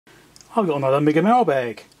I've got another bigger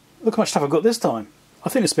mailbag. Look how much stuff I've got this time. I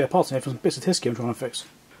think there's spare parts in here for some bits of Heathkit I'm trying to fix.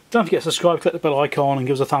 Don't forget to subscribe, click the bell icon and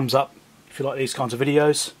give us a thumbs up if you like these kinds of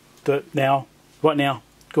videos. Do it now, right now.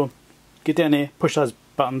 Go on, get down there, push those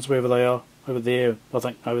buttons wherever they are. Over there, I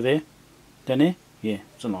think, over there. Down there? Yeah,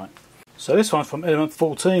 something like that. So this one's from Element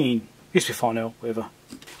 14. Used to be Final, whatever.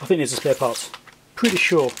 I think there's the spare parts. Pretty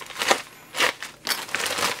sure.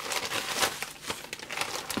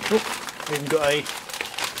 Oh, we've even got a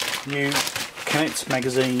new Connect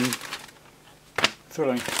magazine.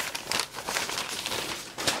 Thrilling.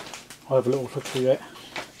 I'll have a little look through that.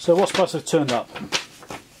 So what's supposed to have turned up?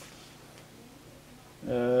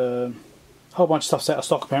 A whole bunch of stuff's out of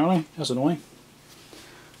stock apparently. That's annoying.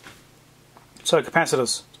 So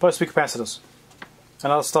capacitors. Supposed to be capacitors.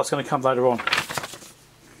 And other stuff's going to come later on.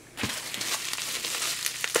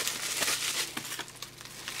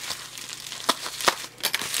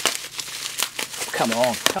 Come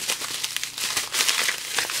on.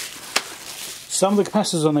 Some of the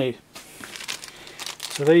capacitors on there.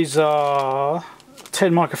 So these are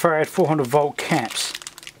 10 microfarad 400 volt caps.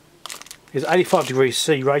 It's 85 degrees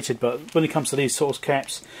C rated, but when it comes to these sorts of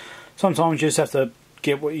caps, sometimes you just have to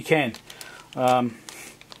get what you can.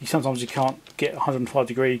 Sometimes you can't get 105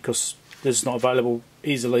 degree because this is not available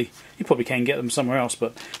easily. You probably can get them somewhere else,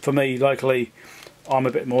 but for me locally I'm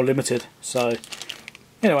a bit more limited. So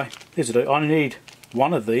anyway, these will do. I only need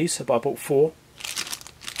one of these, but I bought 4.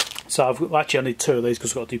 So actually I need 2 of these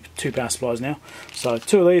because I've got to do 2 power supplies now. So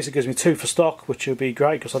 2 of these, it gives me 2 for stock, which will be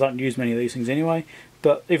great because I don't use many of these things anyway.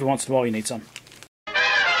 But every once in a while you need some.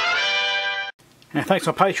 And thanks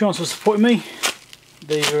to my Patreons for supporting me.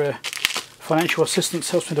 Their financial assistance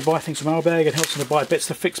helps me to buy things from Mailbag and helps me to buy bits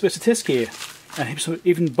to fix bits of test gear. And helps me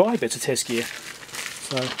even buy bits of test gear.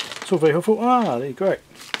 So it's all very helpful. Ah, they're great.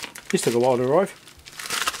 This took a while to arrive.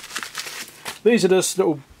 These are just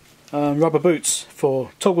little rubber boots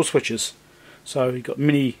for toggle switches. So you've got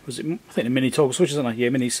mini, I think they're mini toggle switches, aren't they? Yeah,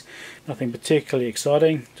 minis. Nothing particularly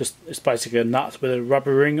exciting. Just it's basically a nut with a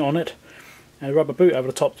rubber ring on it and a rubber boot over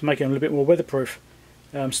the top to make it a little bit more weatherproof.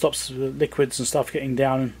 Stops the liquids and stuff getting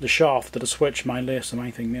down the shaft of the switch mainly. That's the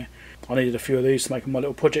main thing there. I needed a few of these to make my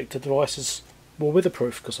little projector devices more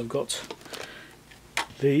weatherproof because I've got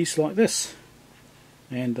these like this.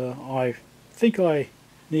 And I think I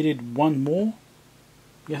needed one more.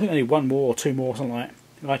 Yeah, I think I need one more or 2 more or something like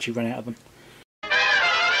that. I actually ran out of them.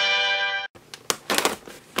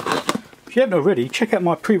 If you haven't already, check out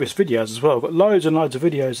my previous videos as well. I've got loads and loads of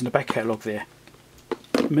videos in the back catalogue there.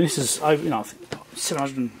 I mean, this is over,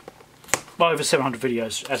 700, well, over 700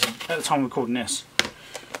 videos at the time of recording this.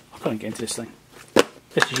 I can't get into this thing.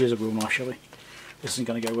 Let's just use a real knife, shall we? This isn't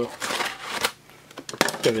going to go well.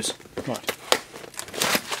 There it is. Right.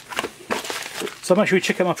 So make sure you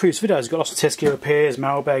check out my previous videos. I've got lots of test gear repairs,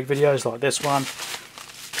 mailbag videos like this one.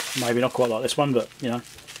 Maybe not quite like this one, but you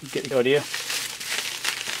get the idea.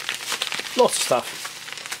 Lots of stuff.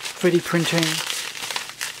 3D printing.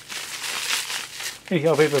 Anything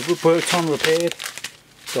I've ever worked on, repaired.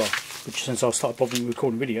 Well, which since I've started bothering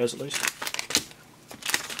recording videos at least.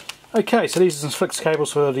 Okay, so these are some flex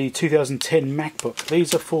cables for the 2010 MacBook.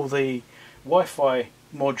 These are for the Wi-Fi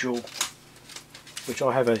module, which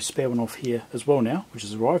I have a spare one of here as well now, which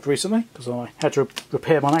has arrived recently because I had to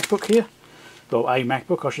repair my MacBook here. Well, a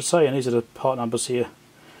MacBook I should say, and these are the part numbers here.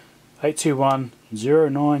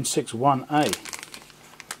 8210961A.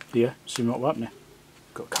 Yeah, see what up now.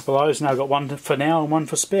 Got a couple of those, now I've got one for now and one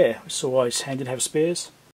for spare. It's always handy to have spares.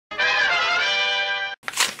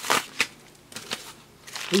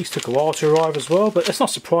 These took a while to arrive as well, but it's not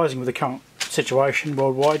surprising with the current situation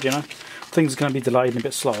worldwide, Things are going to be delayed and a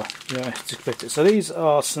bit slower. It's expected. So these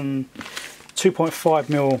are some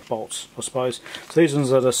 2.5mm bolts, I suppose. So these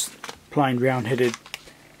ones are just plain round-headed,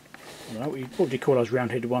 I don't know, what would you call those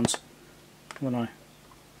round-headed ones? I don't know.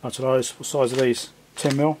 Bunch of those. What size are these?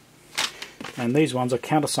 10mm. And these ones are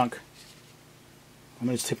countersunk. I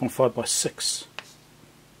mean, it's 2.5 by 6.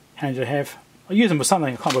 Handy to have. I use them for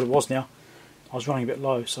something, I can't remember what it was now. I was running a bit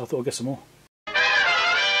low, so I thought I'd get some more.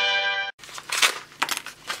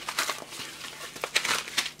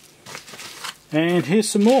 And here's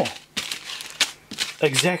some more.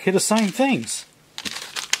 Exactly the same things.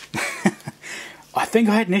 I think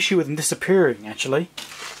I had an issue with them disappearing, actually.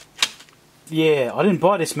 Yeah, I didn't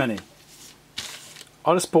buy this many.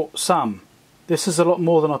 I just bought some. This is a lot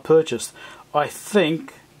more than I purchased. I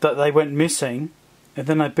think that they went missing and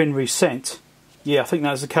then they've been resent. Yeah, I think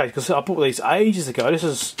that's the case because I bought these ages ago. This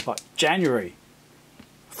is like January.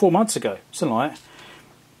 4 months ago, something like that.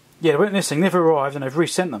 Yeah, they went missing, never arrived, and they've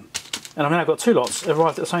resent them. And I've now got 2 lots that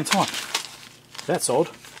arrived at the same time. That's odd.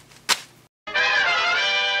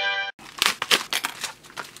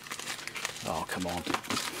 Oh, come on.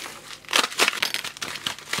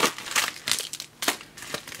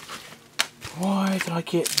 Why did I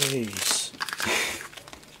get these?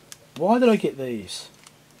 Why did I get these?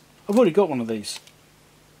 I've already got one of these.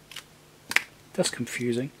 That's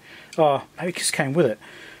confusing. Oh, maybe it just came with it.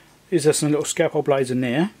 Is there some little scalpel blades in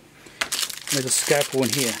there? And there's a scalpel in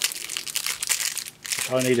here.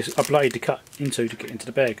 Which I need a blade to cut into to get into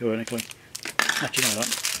the bag, ironically. Actually, no,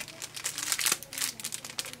 that.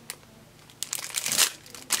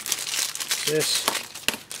 This.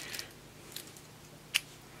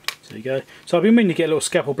 There you go. So I've been meaning to get a little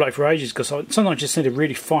scalpel blade for ages because sometimes I just need a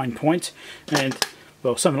really fine point, and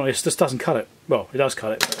well, something like this just doesn't cut it. Well, it does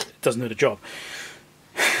cut it, but it doesn't do the job.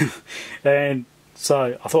 And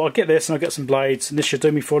so I thought I'd get this and I'll get some blades, and this should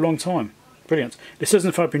do me for a long time. Brilliant. This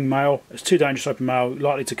isn't for opening mail. It's too dangerous to open mail,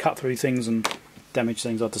 likely to cut through things and damage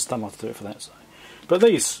things. I just don't like to do it for that. So. But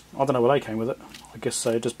these, I don't know where they came with it. I guess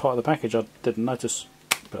they're just part of the package. I didn't notice,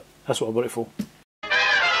 but that's what I bought it for.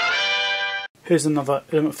 Here's another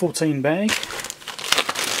Element 14 bag.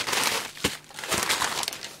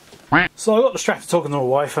 So I got distracted talking to my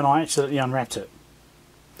wife and I accidentally unwrapped it.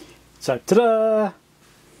 So, ta-da!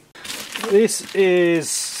 This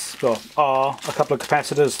is, well, a couple of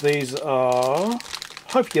capacitors. These are,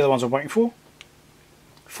 hopefully the other ones I'm waiting for.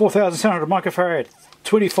 4,700 microfarad,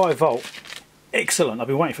 25 volt. Excellent, I've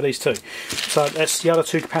been waiting for these two. So that's the other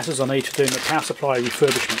two capacitors I need to do the power supply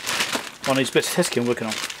refurbishment on these bits of test kit I'm working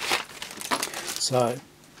on. So,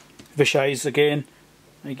 Vichets again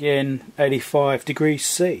 85 degrees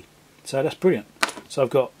C. So that's brilliant. So I've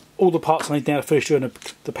got all the parts I need now to finish doing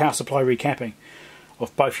the power supply recapping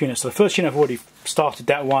of both units. So the first unit I've already started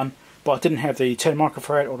that one, but I didn't have the 10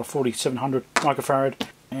 microfarad or the 4700 microfarad.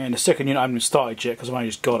 And the second unit I haven't even started yet because I've only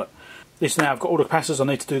just got it. This now I've got all the capacitors I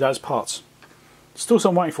need to do those parts. Still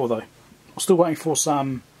some waiting for though. I'm still waiting for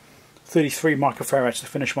some 33 microfarads to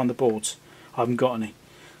finish one of the boards. I haven't got any.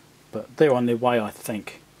 But they're on their way, I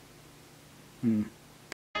think.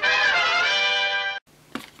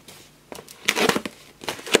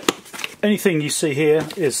 Anything you see here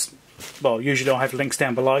is, well, usually I have links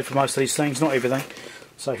down below for most of these things, not everything.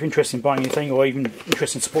 So if you're interested in buying anything, or even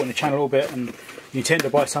interested in supporting the channel a little bit, and you intend to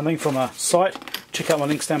buy something from a site, check out my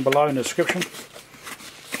links down below in the description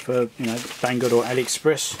for, you know, Banggood or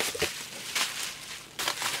AliExpress.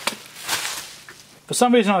 For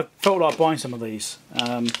some reason I felt like buying some of these.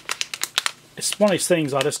 It's one of these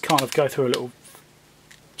things I just kind of go through a little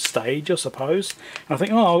stage, I suppose. And I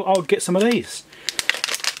think, oh, I'll get some of these.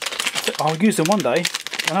 I'll use them one day.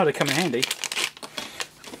 I know they come in handy.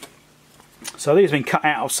 So these have been cut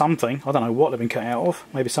out of something. I don't know what they've been cut out of.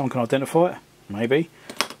 Maybe someone can identify it. Maybe.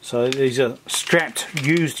 So these are strapped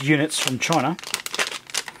used units from China.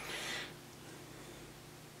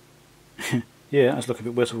 Yeah, that's looking a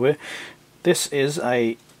bit worse for wear. This is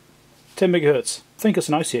a 10 megahertz. I think it's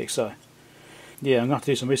an OCXO. Yeah, I'm going to have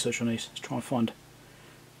to do some research on these. Let's try and find.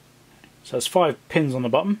 So there's 5 pins on the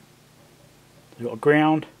bottom. We've got a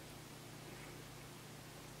ground.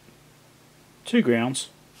 2 grounds. So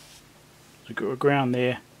we've got a ground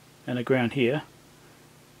there and a ground here.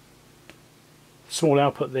 Small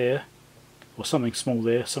output there. Or something small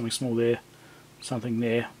there, something small there, something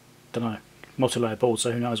there. Don't know. Multi-layer board,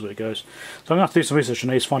 so who knows where it goes. So I'm going to have to do some research on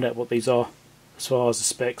these, find out what these are as far as the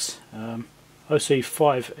specs.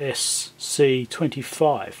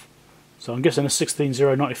 OC5SC25. So I'm guessing a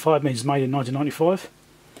 16095 means made in 1995.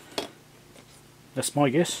 That's my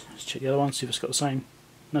guess. Let's check the other one, see if it's got the same.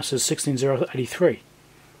 No, it says 16083.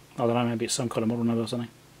 I don't know, maybe it's some kind of model number or something.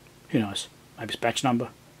 Who knows? Maybe it's batch number.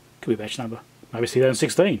 Could be batch number. Maybe it's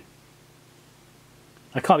 2016.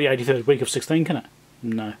 That can't be 83rd week of 16, can it?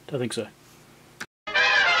 No, don't think so.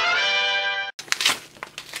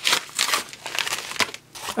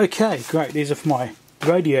 Okay, great. These are for my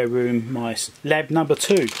radio room, my lab number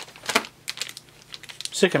 2.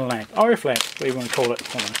 Second lab, RF lab, whatever you want to call it.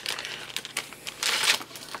 I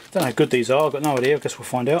don't know how good these are, I've got no idea, I guess we'll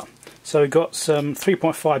find out. So we've got some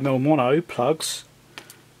 3.5mm mono plugs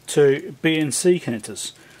to BNC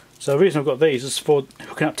connectors. So the reason I've got these is for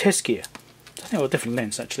hooking up test gear. I think I've got different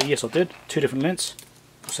lengths actually, yes I did, 2 different lengths.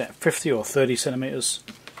 What's that, 50 or 30 centimetres,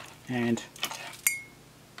 and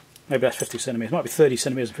maybe that's 50 centimetres, might be 30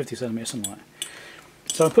 centimetres and 50 centimetres, something like that.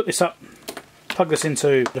 So I'll put this up, plug this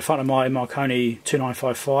into the front of my Marconi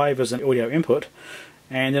 2955 as an audio input,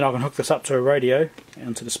 and then I can hook this up to a radio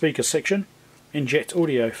onto the speaker section, inject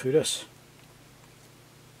audio through this.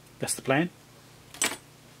 That's the plan.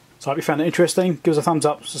 So I hope you found it interesting. Give us a thumbs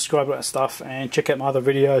up, subscribe, all that stuff, and check out my other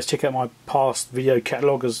videos. Check out my past video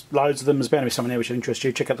catalogue. There's loads of them. There's bound to be something there which will interest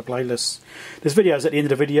you. Check out the playlist. There's videos at the end of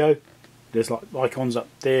the video. There's like icons up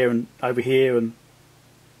there and over here and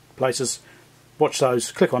places. Watch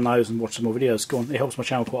those, click on those and watch some more videos. Go on, it helps my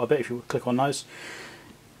channel quite a bit if you click on those.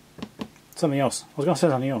 Something else. I was going to say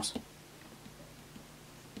something else.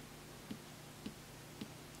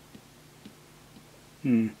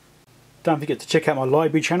 Don't forget to check out my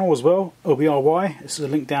library channel as well, OBRY. This is a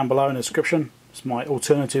link down below in the description. It's my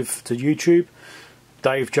alternative to YouTube.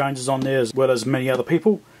 Dave Jones is on there as well as many other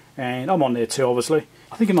people, and I'm on there too, obviously.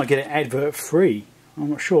 I think you might get it advert free. I'm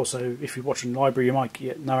not sure, so if you're watching library you might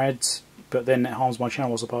get no ads, but then that harms my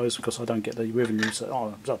channel, I suppose, because I don't get the revenue.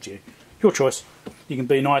 So it's up to you. Your choice. You can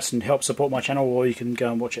be nice and help support my channel, or you can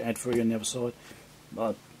go and watch it ad free on the other side.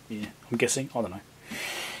 Yeah, I'm guessing. I don't know.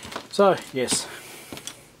 So yes,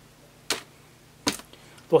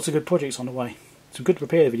 lots of good projects on the way. Some good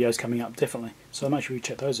repair videos coming up, definitely. So make sure you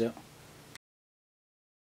check those out.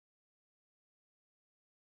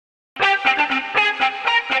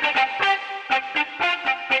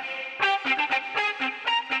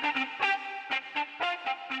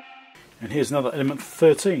 And here's another element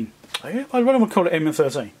 13. I don't want to call it element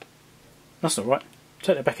 13. That's alright.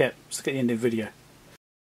 Take that back out. Let's get the end of the video.